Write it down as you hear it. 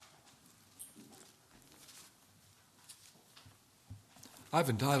I've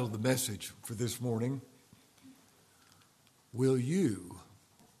entitled the message for this morning, Will You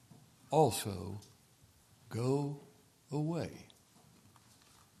Also Go Away?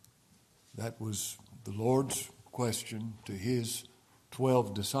 That was the Lord's question to his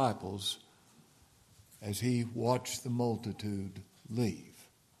 12 disciples as he watched the multitude leave.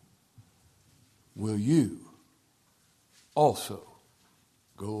 Will you also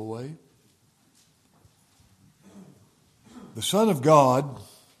go away? The Son of God,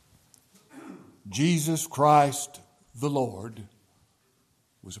 Jesus Christ the Lord,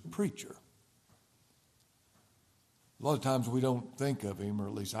 was a preacher. A lot of times we don't think of him, or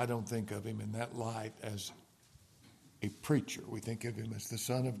at least I don't think of him in that light as a preacher. We think of him as the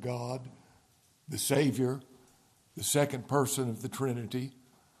Son of God, the Savior, the second person of the Trinity.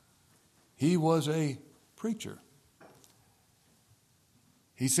 He was a preacher.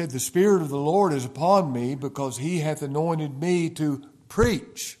 He said, the Spirit of the Lord is upon me because he hath anointed me to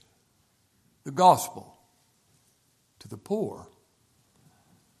preach the gospel to the poor.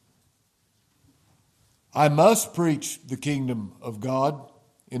 I must preach the kingdom of God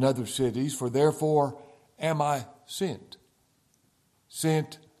in other cities, for therefore am I sent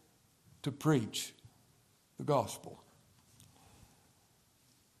to preach the gospel.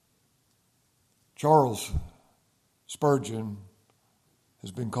 Charles Spurgeon has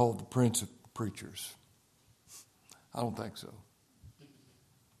been called the Prince of Preachers. I don't think so.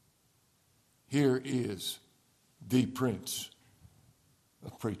 Here is the Prince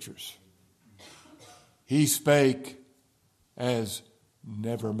of Preachers. He spake as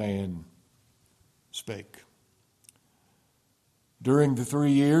never man spake. During the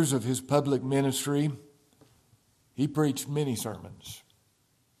 3 years of his public ministry, he preached many sermons.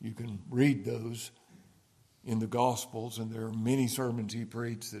 You can read those in the Gospels, and there are many sermons he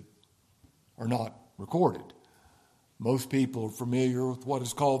preached that are not recorded. Most people are familiar with what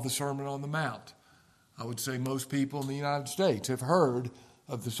is called the Sermon on the Mount. I would say most people in the United States have heard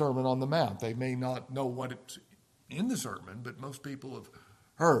of the Sermon on the Mount. They may not know what it's in the sermon, but most people have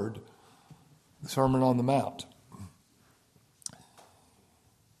heard the Sermon on the Mount.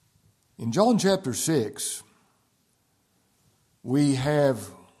 In John chapter 6, we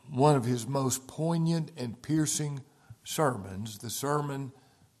have one of his most poignant and piercing sermons, the sermon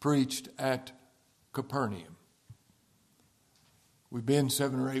preached at Capernaum. We've been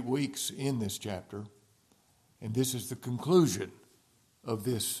 7 or 8 weeks in this chapter, and this is the conclusion of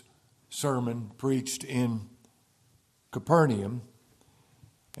this sermon preached in Capernaum.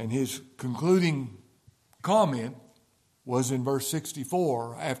 And his concluding comment was in verse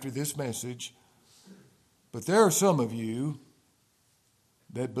 64 after this message, but there are some of you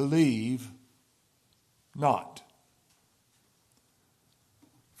that believe not.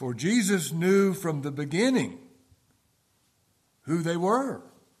 For Jesus knew from the beginning who they were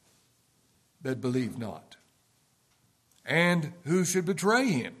that believed not, and who should betray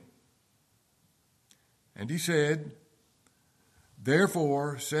him. And he said,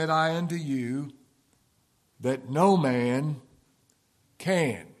 therefore said I unto you, that no man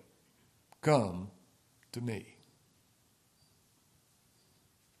can come to me,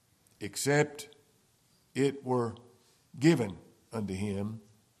 except it were given unto him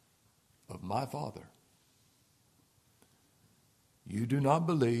of my Father. You do not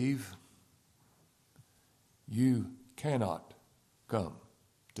believe, you cannot come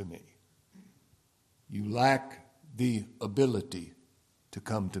to me. You lack the ability to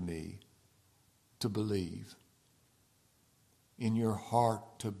come to me, to believe, in your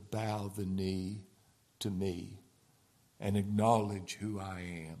heart to bow the knee to me and acknowledge who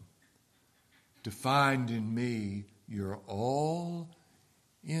I am, to find in me your all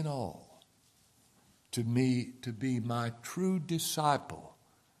in all, to me to be my true disciple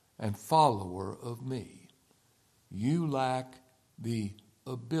and follower of me. You lack the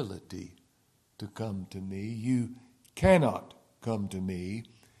ability to come to me. You cannot come to me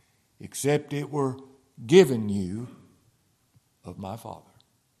except it were given you of my Father.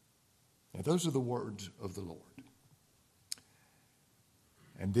 Now, those are the words of the Lord.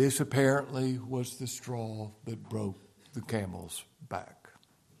 And this apparently was the straw that broke the camel's back.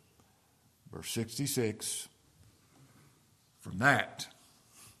 Verse 66, from that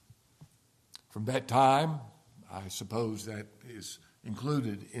time, I suppose that is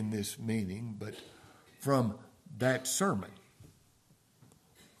included in this meaning, but from that sermon,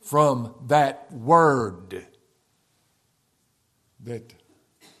 from that word that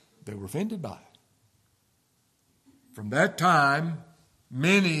they were offended by, from that time,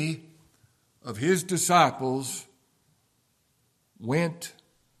 many of his disciples went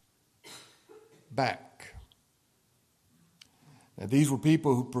back. Now, these were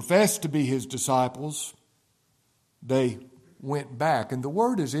people who professed to be his disciples. They went back, and the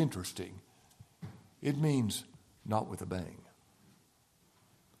word is interesting. It means not with a bang.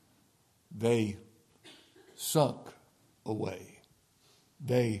 They sunk away.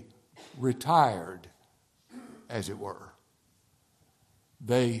 They retired, as it were.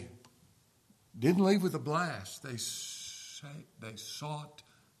 They didn't leave with a blast. They sought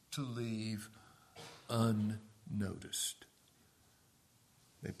to leave unnoticed.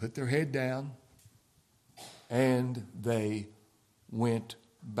 They put their head down and they went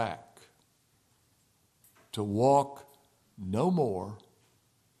back to walk no more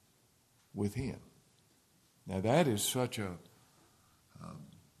with him. Now that is such a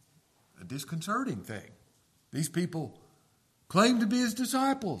disconcerting thing. These people claimed to be his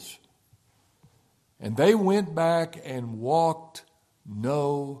disciples. And they went back and walked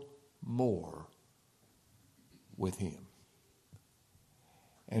no more with him.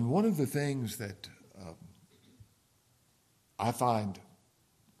 And one of the things that I find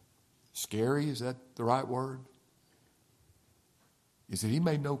scary, is that the right word? Is that he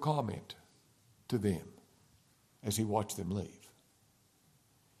made no comment to them as he watched them leave.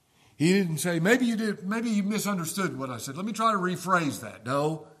 He didn't say, maybe you misunderstood what I said. Let me try to rephrase that.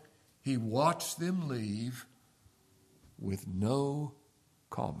 No, he watched them leave with no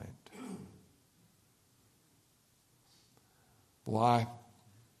comment. Boy, I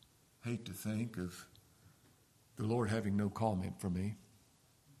hate to think of the Lord having no comment for me.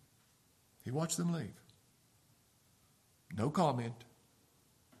 He watched them leave. No comment.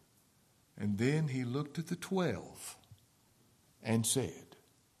 And then he looked at the 12 and said,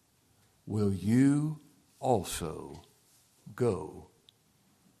 will you also go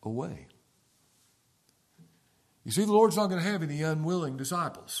away? You see, the Lord's not going to have any unwilling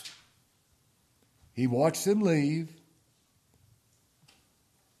disciples. He watched them leave,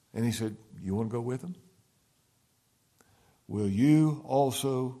 and he said, you want to go with them? Will you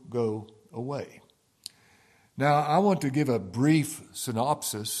also go away? Now, I want to give a brief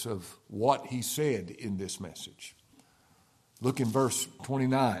synopsis of what he said in this message. Look in verse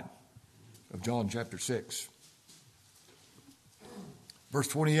 29 of John chapter 6. Verse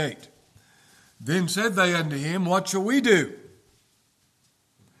 28. Then said they unto him, what shall we do,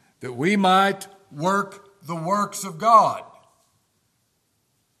 that we might work the works of God?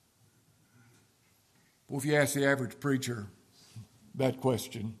 Well, if you ask the average preacher that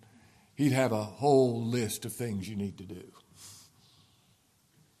question, he'd have a whole list of things you need to do.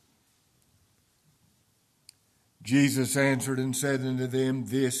 Jesus answered and said unto them,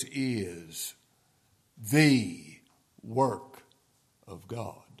 this is the work of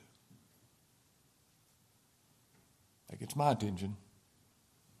God. That gets my attention.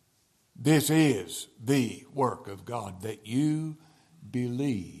 This is the work of God, that you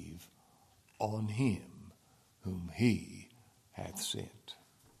believe on him whom he hath sent.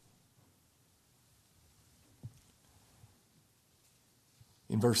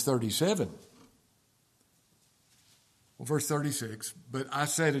 In verse 37, verse 36, but I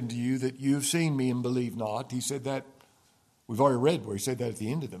said unto you that you have seen me and believe not. He said that, we've already read where he said that at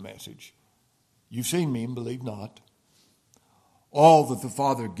the end of the message. You've seen me and believe not. All that the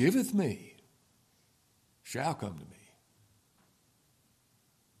Father giveth me shall come to me.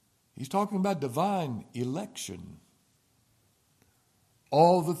 He's talking about divine election.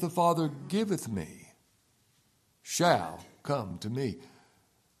 All that the Father giveth me shall come to me.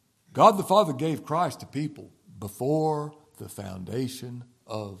 God the Father gave Christ to people before the foundation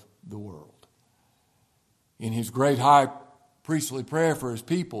of the world. In his great high priestly prayer for his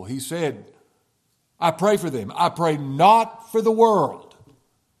people, he said, I pray for them. I pray not for the world,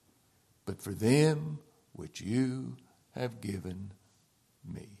 but for them which you have given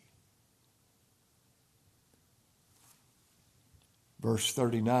me. Verse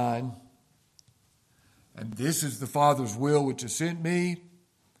 39, and this is the Father's will which has sent me,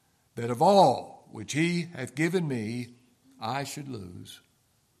 that of all which he hath given me, I should lose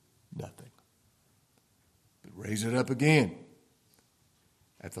nothing, but raise it up again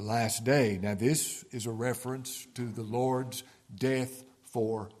at the last day. Now this is a reference to the Lord's death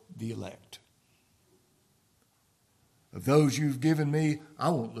for the elect. Of those you've given me, I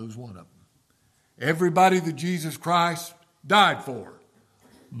won't lose one of them. Everybody that Jesus Christ died for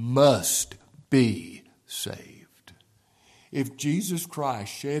must be saved. If Jesus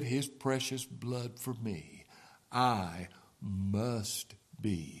Christ shed his precious blood for me, I must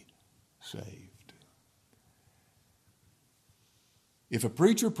be saved. If a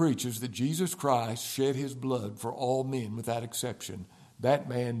preacher preaches that Jesus Christ shed his blood for all men without exception, that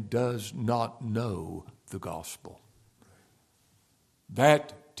man does not know the gospel.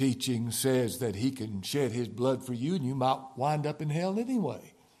 that teaching says that he can shed his blood for you and you might wind up in hell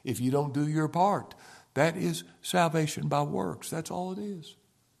anyway if you don't do your part. That is salvation by works. That's all it is.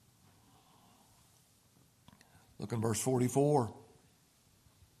 Look in verse 44.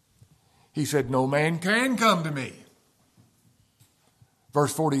 He said, no man can come to me.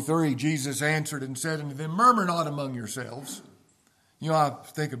 Verse 43, Jesus answered and said unto them, murmur not among yourselves. You know, I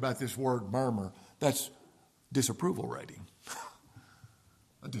think about this word murmur. That's disapproval rating.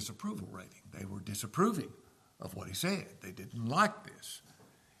 A disapproval rating. They were disapproving of what he said. They didn't like this.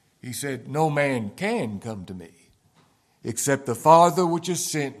 He said, no man can come to me except the Father which has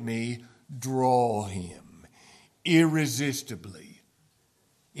sent me draw him irresistibly,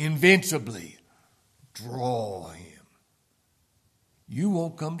 invincibly draw him. You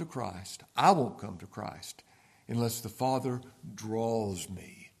won't come to Christ. I won't come to Christ unless the Father draws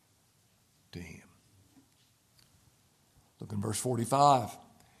me to him. Look in verse 45.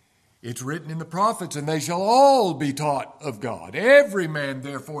 It's written in the prophets, and they shall all be taught of God. Every man,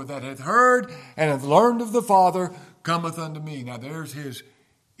 therefore, that hath heard and hath learned of the Father cometh unto me. Now there's his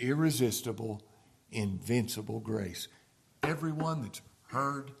irresistible, invincible grace. Everyone that's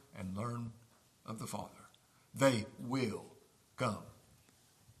heard and learned of the Father, they will come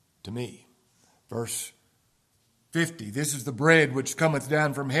to me. Verse 50, this is the bread which cometh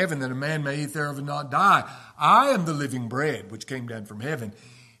down from heaven, that a man may eat thereof and not die. I am the living bread which came down from heaven.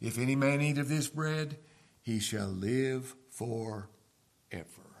 If any man eat of this bread, he shall live forever.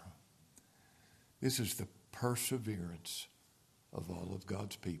 This is the perseverance of all of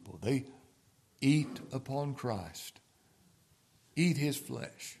God's people. They eat upon Christ, eat his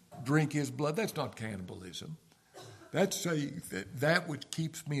flesh, drink his blood. That's not cannibalism. That's saying that which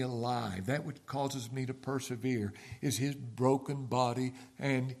keeps me alive, that which causes me to persevere, is his broken body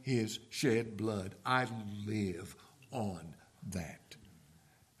and his shed blood. I live on that.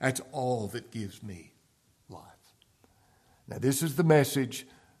 That's all that gives me life. Now, this is the message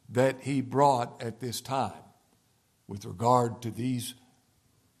that he brought at this time with regard to these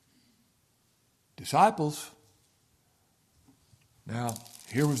disciples. Now,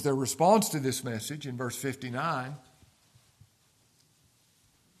 here was their response to this message in verse 59.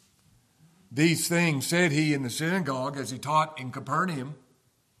 These things said he in the synagogue as he taught in Capernaum,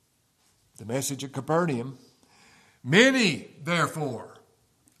 the message at Capernaum. Many, therefore,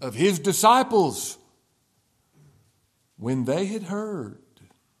 of his disciples, when they had heard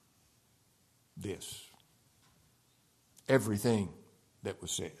this, everything that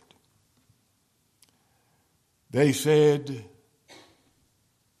was said, they said,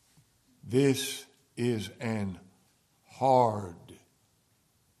 this is an hard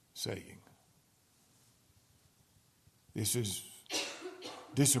saying. This is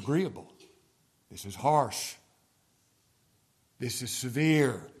disagreeable. This is harsh. This is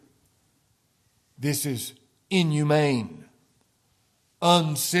severe. This is inhumane,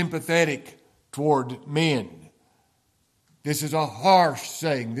 unsympathetic toward men. This is a harsh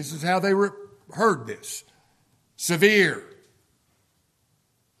saying. This is how they heard this. Severe.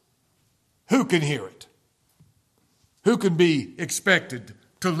 Who can hear it? Who can be expected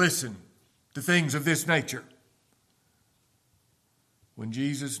to listen to things of this nature? When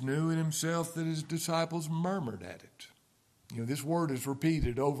Jesus knew in himself that his disciples murmured at it. You know, this word is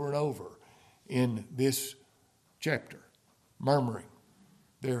repeated over and over in this chapter. Murmuring.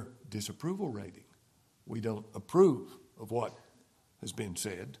 Their disapproval rating. We don't approve of what has been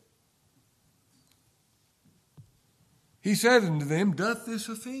said. He said unto them, doth this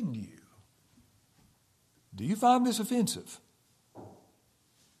offend you? Do you find this offensive?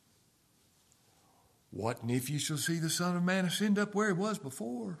 What and if you shall see the Son of Man ascend up where he was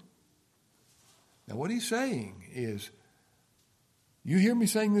before? Now what he's saying is, you hear me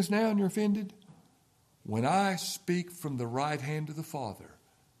saying this now and you're offended? When I speak from the right hand of the Father,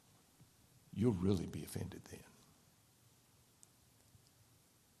 you'll really be offended then.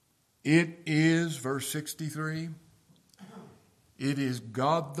 It is, verse 63, it is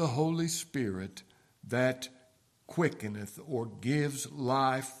God the Holy Spirit that quickeneth or gives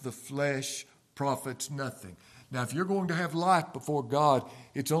life. The flesh profits nothing. Now, if you're going to have life before God,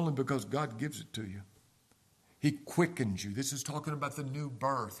 it's only because God gives it to you. He quickens you. This is talking about the new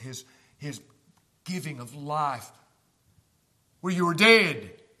birth, his giving of life, where you were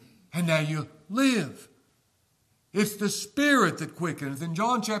dead and now you live. It's the Spirit that quickens. In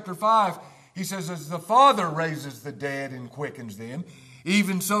John chapter 5, he says, as the Father raises the dead and quickens them,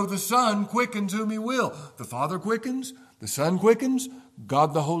 even so the Son quickens whom he will. The Father quickens, the Son quickens,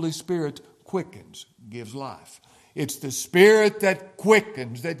 God the Holy Spirit quickens, gives life. It's the Spirit that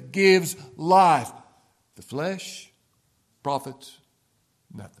quickens, that gives life. The flesh profits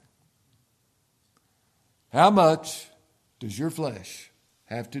Nothing. How much does your flesh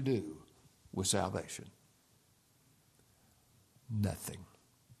have to do with salvation? Nothing.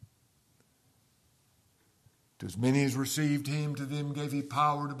 To as many as received him, to them gave he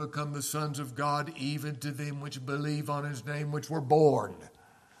power to become the sons of God, even to them which believe on his name, which were born.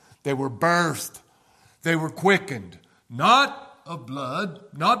 They were birthed. They were quickened. Not of blood,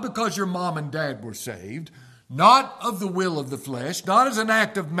 not because your mom and dad were saved, not of the will of the flesh, not as an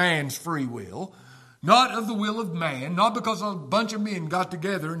act of man's free will, not of the will of man, not because a bunch of men got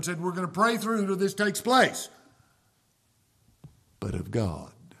together and said, we're going to pray through until this takes place, but of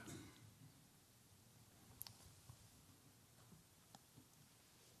God.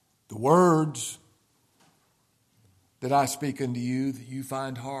 The words that I speak unto you that you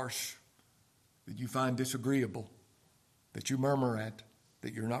find harsh, that you find disagreeable, that you murmur at,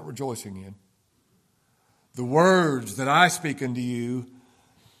 that you're not rejoicing in. The words that I speak unto you,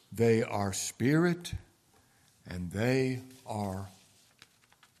 they are spirit and they are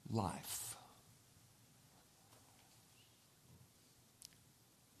life.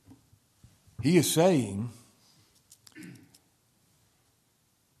 He is saying,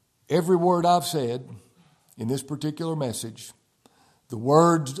 every word I've said in this particular message, the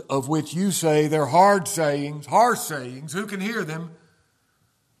words of which you say they're hard sayings, harsh sayings, who can hear them?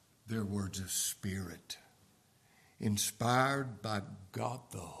 They're words of spirit, inspired by God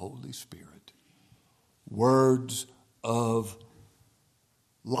the Holy Spirit. Words of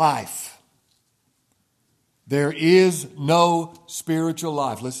life. There is no spiritual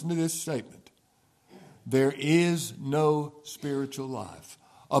life. Listen to this statement. There is no spiritual life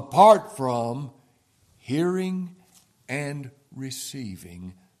apart from hearing and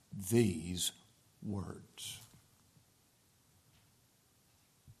receiving these words.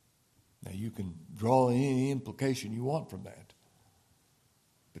 Now you can draw any implication you want from that,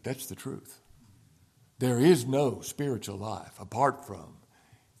 but that's the truth. There is no spiritual life apart from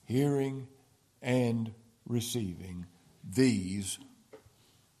hearing and receiving these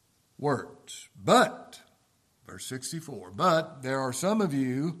words. But, verse 64, but there are some of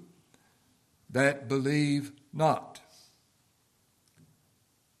you that believe not.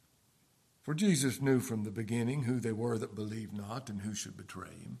 For Jesus knew from the beginning who they were that believed not and who should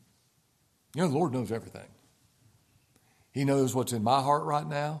betray him. You know, the Lord knows everything. He knows what's in my heart right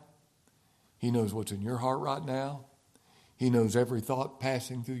now. He knows what's in your heart right now. He knows every thought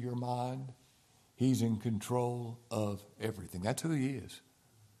passing through your mind. He's in control of everything. That's who he is.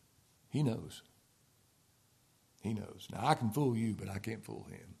 He knows. He knows. Now, I can fool you, but I can't fool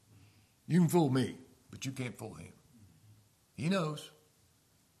him. You can fool me, but you can't fool him. He knows.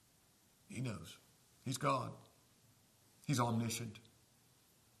 He knows. He's God. He's omniscient.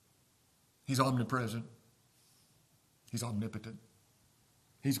 He's omnipresent. He's omnipotent.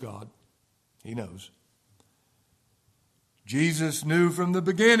 He's God. He knows. Jesus knew from the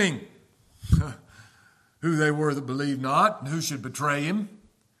beginning who they were that believed not and who should betray him.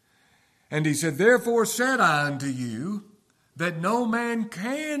 And he said, therefore said I unto you, that no man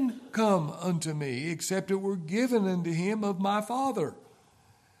can come unto me except it were given unto him of my Father.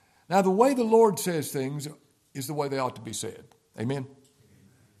 Now, the way the Lord says things is the way they ought to be said. Amen?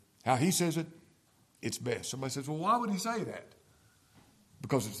 How he says it, it's best. Somebody says, well, why would he say that?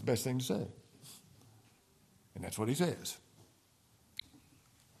 Because it's the best thing to say. And that's what he says.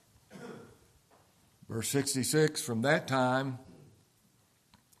 Verse 66, from that time,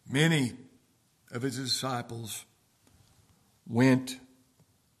 many of his disciples went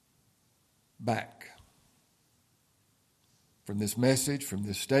back. From this message, from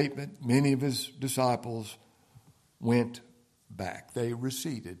this statement, many of his disciples went back. They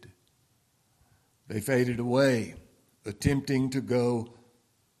receded. They faded away, attempting to go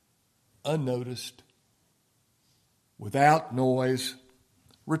unnoticed, without noise,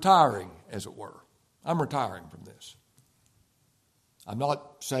 retiring, as it were. I'm retiring from this. I'm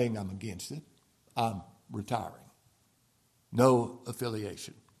not saying I'm against it. I'm retiring. No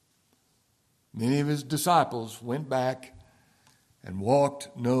affiliation. Many of his disciples went back and walked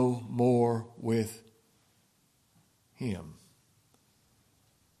no more with him.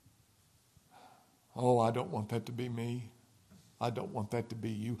 Oh, I don't want that to be me. I don't want that to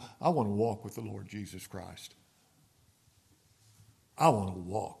be you. I want to walk with the Lord Jesus Christ. I want to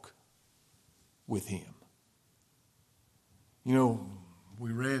walk with him. You know,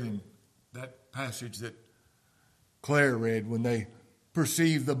 we read in that passage that Claire read when they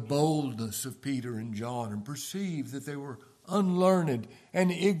perceived the boldness of Peter and John and perceived that they were unlearned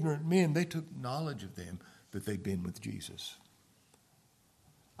and ignorant men. They took knowledge of them that they'd been with Jesus.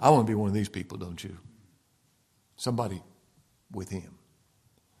 I want to be one of these people, don't you? Somebody with him.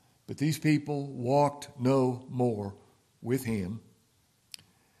 But these people walked no more with him.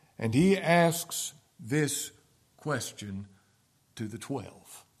 And he asks this question to the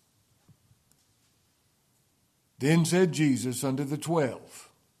 12. Then said Jesus unto the 12,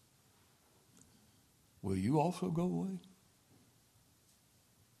 will you also go away?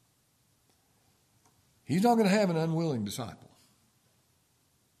 He's not going to have an unwilling disciple.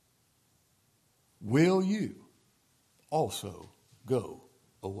 Will you also go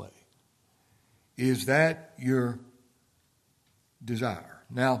away? Is that your desire?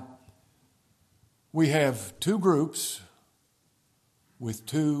 Now, we have two groups with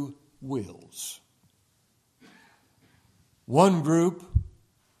two wills. One group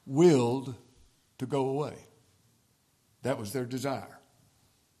willed to go away. That was their desire.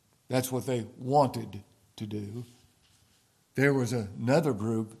 That's what they wanted to do. There was another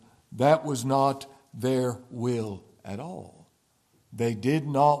group that was not their will at all. They did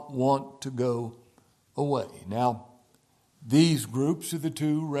not want to go away. Now, these groups are the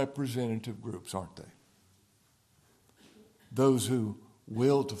two representative groups, aren't they? Those who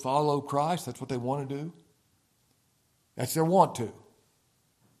will to follow Christ, that's what they want to do. That's their want to.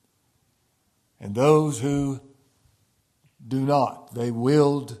 And those who do not, they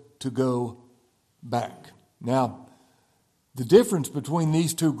willed to go back. Now, the difference between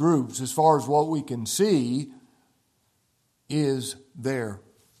these two groups, as far as what we can see, is their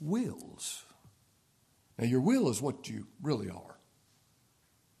wills. Now, your will is what you really are.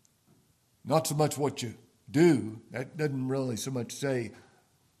 Not so much what you do. That doesn't really so much say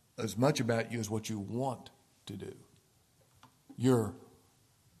as much about you as what you want to do. Your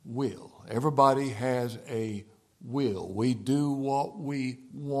will. Everybody has a will. We do what we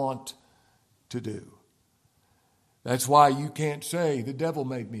want to do. That's why you can't say, the devil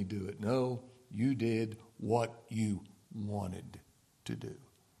made me do it. No, you did what you wanted to do.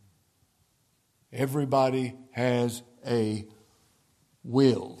 Everybody has a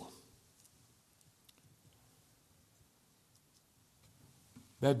will.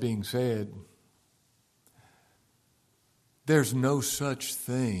 That being said, there's no such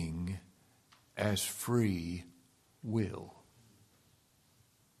thing as free will.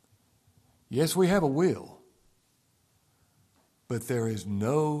 Yes, we have a will, but there is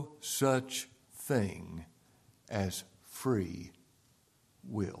no such thing as free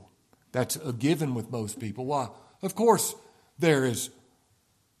will. That's a given with most people. Why? Of course there is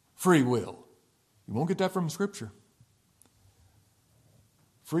free will. You won't get that from Scripture.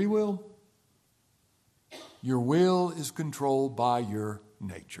 Free will? Your will is controlled by your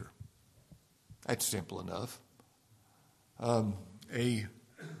nature. That's simple enough. A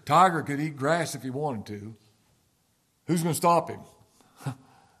tiger could eat grass if he wanted to. Who's going to stop him?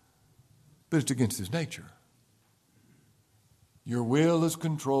 But it's against his nature. Your will is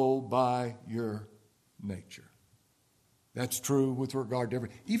controlled by your nature. That's true with regard to every.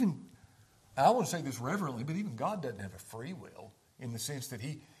 Even, I want to say this reverently, but even God doesn't have a free will in the sense that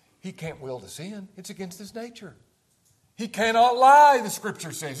He can't will to sin. It's against His nature. He cannot lie, the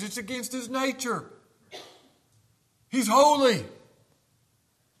Scripture says. It's against His nature. He's holy.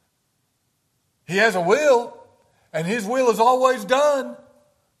 He has a will, and His will is always done,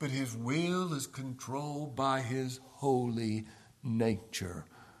 but His will is controlled by His holy nature,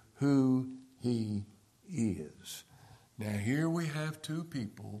 who He is. Now here we have two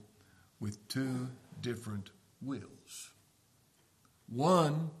people with two different wills.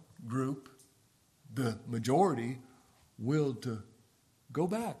 One group, the majority, willed to go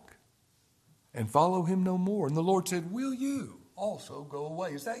back and follow Him no more. And the Lord said, will you also go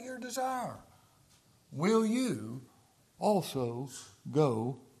away? Is that your desire? Will you also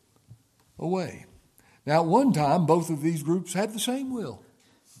go away? Now, at one time, both of these groups had the same will.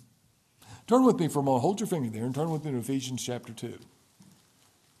 Turn with me for a moment. Hold your finger there and turn with me to Ephesians chapter 2.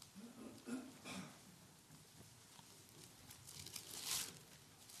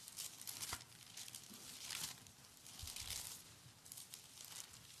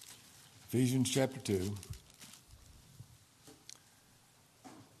 Ephesians chapter 2.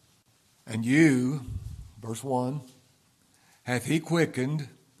 And you, verse 1, hath He quickened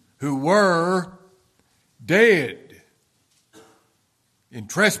who were dead in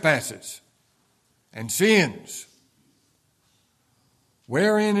trespasses and sins,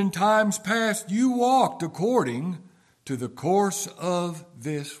 wherein in times past you walked according to the course of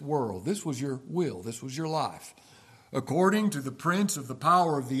this world. This was your will. This was your life. According to the prince of the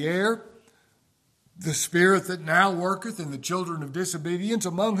power of the air, the spirit that now worketh in the children of disobedience,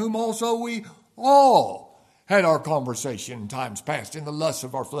 among whom also we all had our conversation in times past in the lusts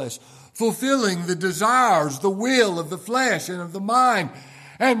of our flesh, fulfilling the desires, the will of the flesh and of the mind,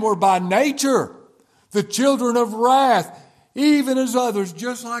 and were by nature the children of wrath, even as others,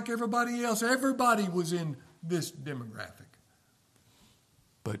 just like everybody else. Everybody was in this demographic.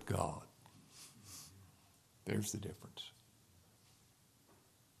 But God. There's the difference.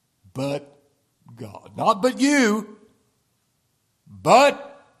 But God. Not but you,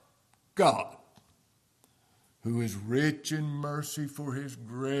 but God, who is rich in mercy for his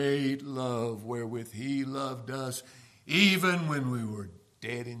great love, wherewith he loved us, even when we were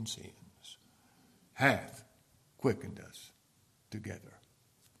dead in sins, hath quickened us together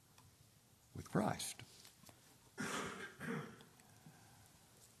with Christ.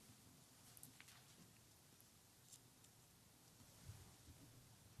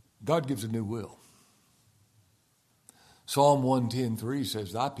 God gives a new will. Psalm 110:3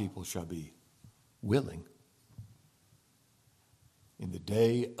 says, thy people shall be willing in the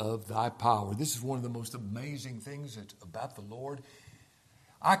day of thy power. This is one of the most amazing things that's about the Lord.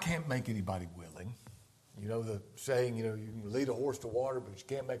 I can't make anybody willing. You know the saying, you can lead a horse to water, but you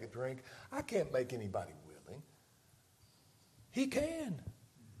can't make it drink. I can't make anybody willing. He can.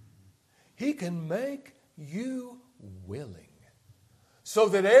 He can make you willing. So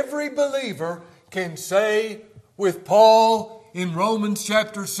that every believer can say with Paul in Romans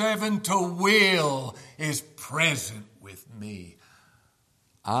chapter 7, to will is present with me.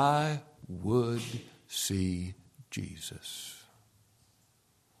 I would see Jesus.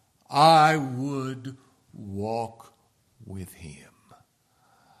 I would walk with him.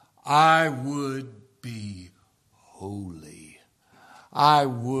 I would be holy. I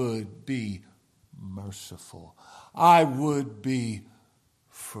would be merciful. I would be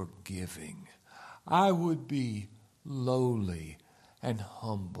forgiving. I would be lowly and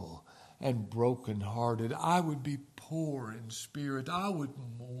humble and brokenhearted. I would be poor in spirit. I would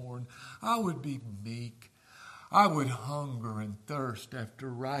mourn. I would be meek. I would hunger and thirst after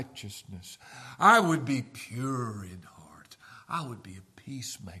righteousness. I would be pure in heart. I would be a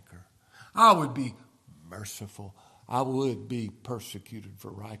peacemaker. I would be merciful. I would be persecuted for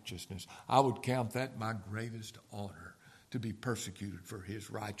righteousness. I would count that my greatest honor, to be persecuted for his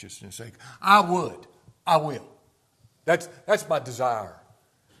righteousness' sake. I will. That's my desire.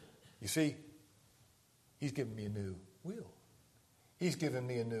 You see, he's given me a new will. He's given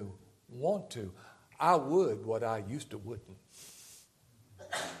me a new want to. I would what I used to wouldn't.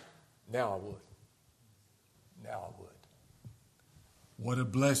 Now I would. What a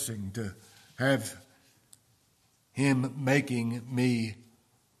blessing to have him making me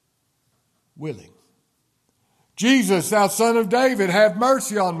willing. Jesus, thou son of David, have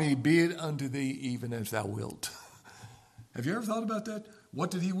mercy on me. Be it unto thee even as thou wilt. Have you ever thought about that?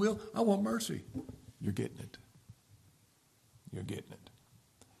 What did he will? I want mercy. You're getting it. You're getting it.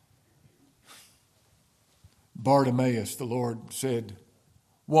 Bartimaeus, the Lord said,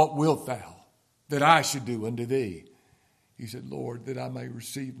 what wilt thou that I should do unto thee? He said, Lord, that I may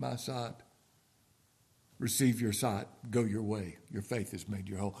receive my sight. Receive your sight. Go your way. Your faith has made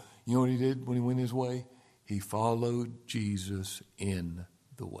you whole. You know what he did when he went his way? He followed Jesus in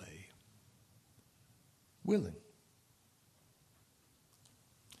the way. Willing.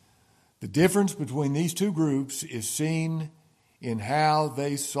 The difference between these two groups is seen in how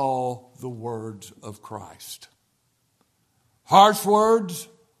they saw the words of Christ. Harsh words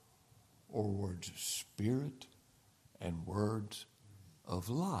or words of spirit and words of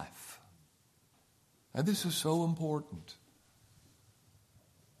life. And this is so important.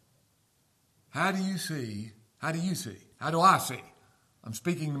 How do you see? How do I see? I'm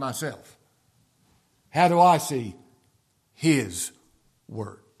speaking to myself. How do I see his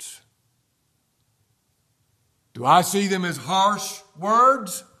words? Do I see them as harsh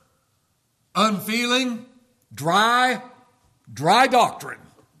words? Unfeeling? Dry doctrine?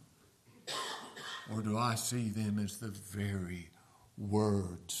 Or do I see them as the very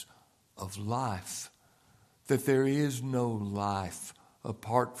words of life? That there is no life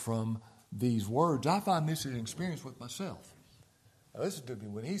apart from these words. I find this an experience with myself. Now listen to me.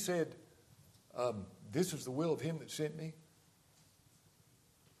 When he said, this is the will of him that sent me.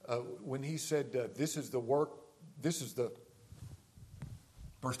 When he said, this is the work, this is the,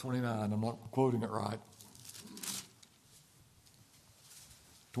 verse 29, I'm not quoting it right.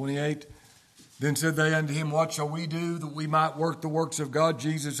 28, then said they unto him, what shall we do that we might work the works of God?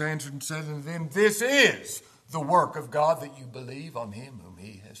 Jesus answered and said unto them, this is the work of God, that you believe on him whom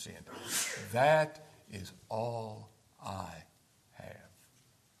he has sent. That is all I have.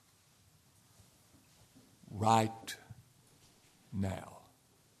 Right now.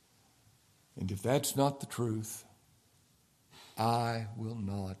 And if that's not the truth, I will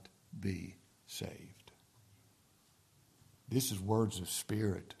not be saved. This is words of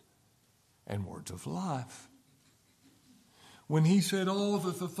spirit and words of life. When he said, all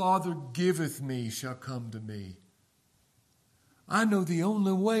that the Father giveth me shall come to me, I know the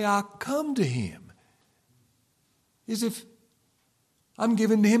only way I come to him is if I'm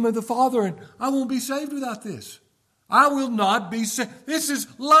given to him of the Father, and I won't be saved without this. I will not be saved. This is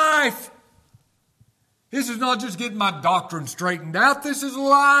life. This is not just getting my doctrine straightened out. This is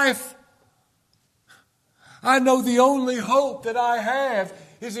life. I know the only hope that I have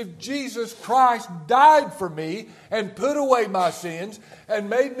is if Jesus Christ died for me and put away my sins and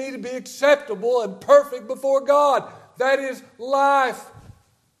made me to be acceptable and perfect before God. That is life.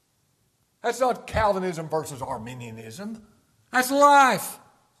 That's not Calvinism versus Arminianism. That's life.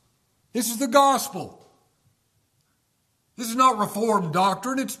 This is the gospel. This is not Reformed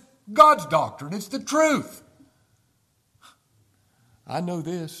doctrine. It's God's doctrine. It's the truth. I know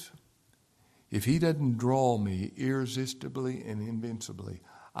this. If he doesn't draw me irresistibly and invincibly,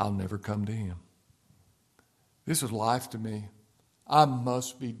 I'll never come to him. This is life to me. I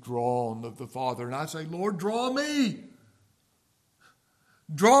must be drawn of the Father. And I say, Lord, draw me.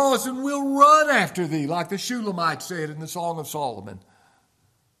 Draw us and we'll run after thee, like the Shulamite said in the Song of Solomon.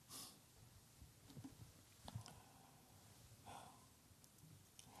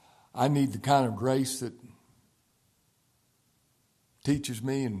 I need the kind of grace that teaches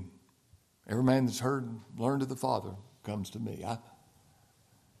me, and every man that's heard and learned of the Father comes to me.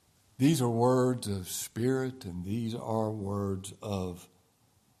 These are words of spirit, and these are words of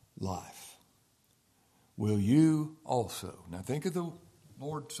life. Will you also, now think of the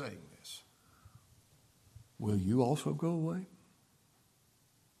Lord saying this, will you also go away?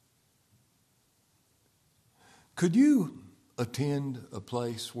 Could you attend a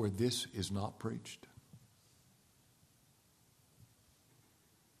place where this is not preached?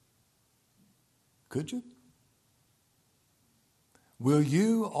 Could you? Will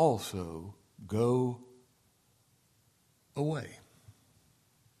you also go away?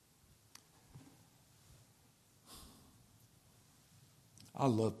 I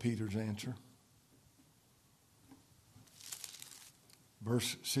love Peter's answer.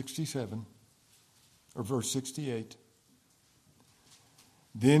 Verse 67, or verse 68.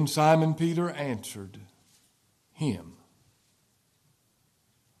 Then Simon Peter answered him,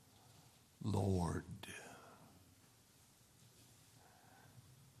 Lord.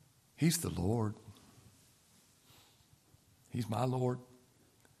 He's the Lord. He's my Lord.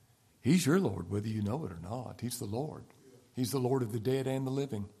 He's your Lord, whether you know it or not. He's the Lord. He's the Lord of the dead and the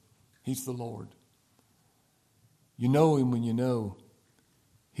living. He's the Lord. You know him when you know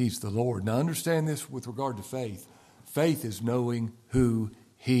he's the Lord. Now understand this with regard to faith. Faith is knowing who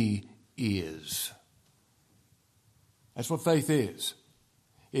he is. That's what faith is.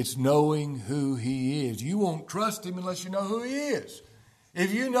 It's knowing who he is. You won't trust him unless you know who he is.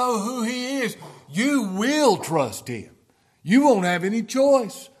 If you know who he is, you will trust him. You won't have any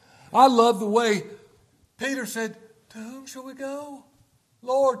choice. I love the way Peter said, to whom shall we go?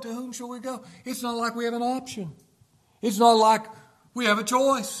 Lord, to whom shall we go? It's not like we have an option. It's not like we have a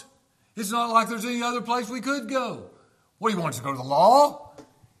choice. It's not like there's any other place we could go. What, he wants to go to the law?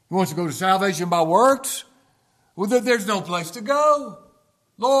 He wants to go to salvation by works? Well, there's no place to go.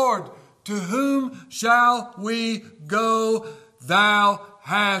 Lord, to whom shall we go? Thou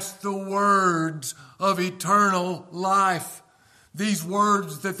hast the words of eternal life. These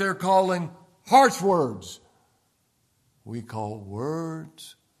words that they're calling harsh words, we call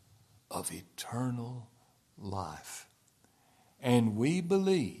words of eternal life. And we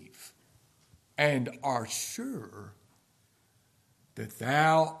believe and are sure that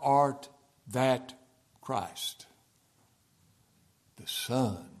thou art that Christ, the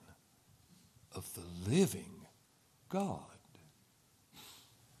Son of the living God.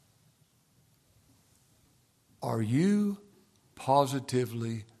 Are you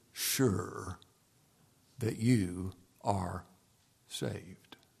positively sure that you are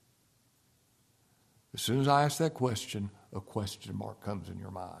saved? As soon as I ask that question, a question mark comes in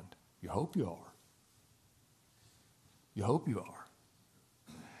your mind. You hope you are. You hope you are.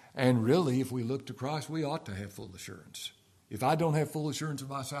 And really, if we look to Christ, we ought to have full assurance. If I don't have full assurance of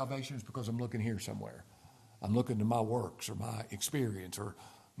my salvation, it's because I'm looking here somewhere. I'm looking to my works or my experience or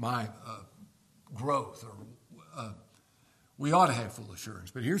my growth. We ought to have full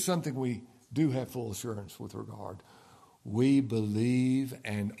assurance. But here's something we do have full assurance with regard. We believe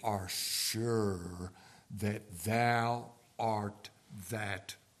and are sure that thou art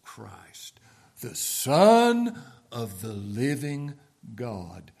that Christ, the Son of the living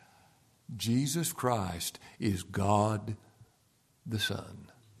God. Jesus Christ is God the Son,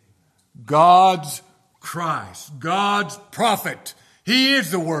 God's Christ, God's prophet. He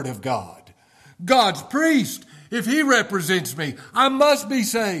is the Word of God. God's priest. If He represents me, I must be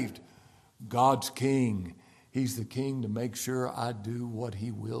saved. God's king. He's the king to make sure I do what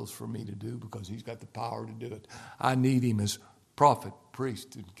He wills for me to do because He's got the power to do it. I need Him as prophet,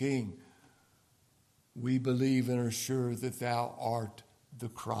 priest, and king. We believe and are sure that Thou art the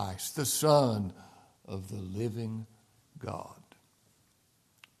Christ, the Son of the living God.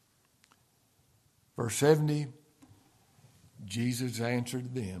 Verse 70, Jesus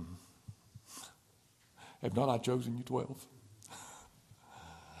answered them, have not I chosen you 12?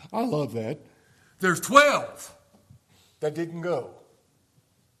 I love that. There's 12 that didn't go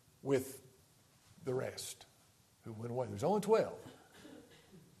with the rest who went away. There's only 12.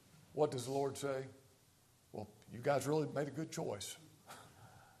 What does the Lord say? Well, you guys really made a good choice.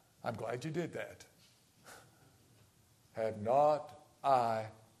 I'm glad you did that. Have not I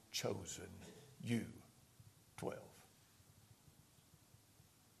chosen you 12?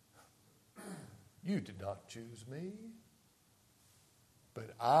 You did not choose me,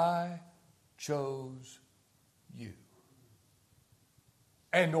 but I chose you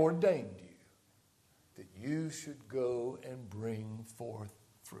and ordained you that you should go and bring forth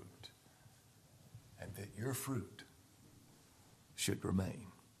fruit, and that your fruit should remain.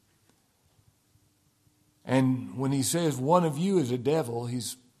 And when he says one of you is a devil,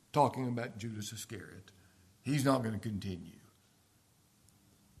 he's talking about Judas Iscariot. He's not going to continue.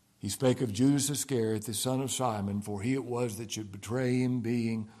 He spake of Judas Iscariot, the son of Simon, for he it was that should betray him,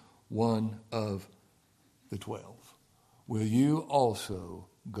 being one of the 12. Will you also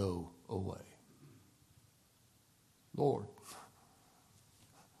go away? Lord,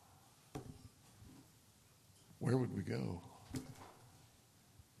 where would we go?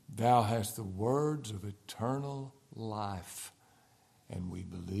 Thou hast the words of eternal life, and we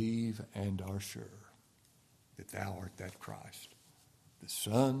believe and are sure that Thou art that Christ, the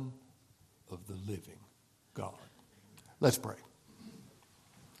Son of the living God. Let's pray.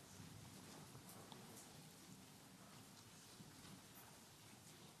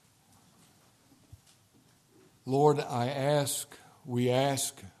 Lord, we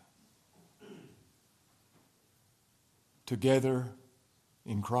ask together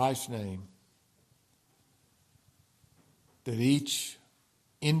in Christ's name that each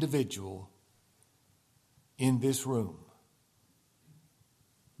individual in this room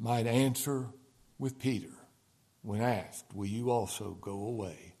might answer with Peter when asked, will you also go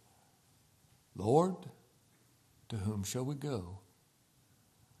away? Lord, to whom shall we go?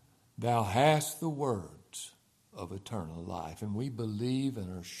 Thou hast the words of eternal life, and we believe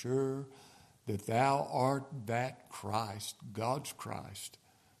and are sure that Thou art that Christ, God's Christ,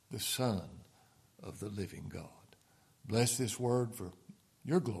 the Son of the living God. Bless this word for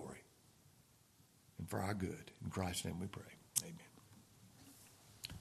your glory and for our good. In Christ's name we pray.